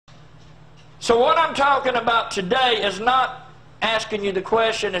So what I'm talking about today is not asking you the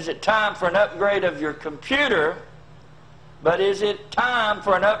question, is it time for an upgrade of your computer, but is it time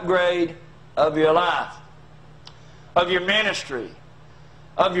for an upgrade of your life, of your ministry,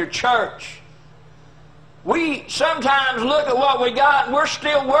 of your church? We sometimes look at what we got and we're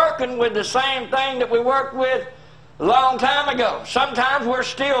still working with the same thing that we worked with a long time ago. Sometimes we're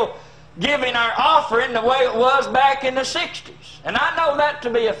still giving our offering the way it was back in the 60s. And I know that to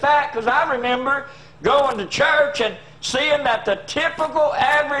be a fact because I remember going to church and seeing that the typical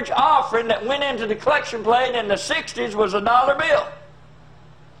average offering that went into the collection plate in the 60s was $1 bill.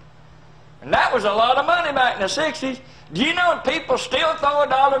 And that was a lot of money back in the 60s. Do you know people still throw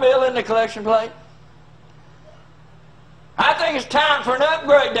 $1 bill in the collection plate? I think it's time for an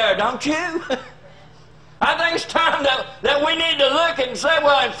upgrade there, don't you? I think it's time that we need to look and say,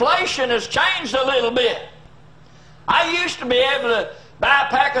 well, inflation has changed a little bit. I used to be able to buy a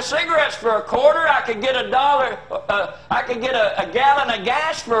pack of cigarettes for a quarter. I could get I could get a gallon of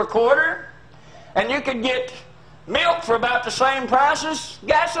gas for a quarter. And you could get milk for about the same price as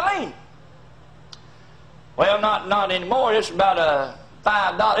gasoline. Well, not anymore. It's about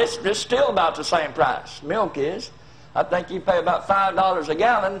 $5. It's still about the same price. Milk is. I think you pay about $5 a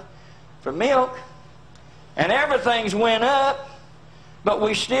gallon for milk. And everything's went up, but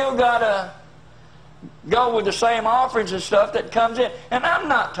we still got to go with the same offerings and stuff that comes in. And I'm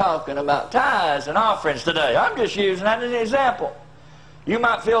not talking about tithes and offerings today. I'm just using that as an example. You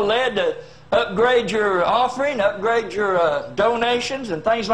might feel led to upgrade your offering, upgrade your donations and things like that.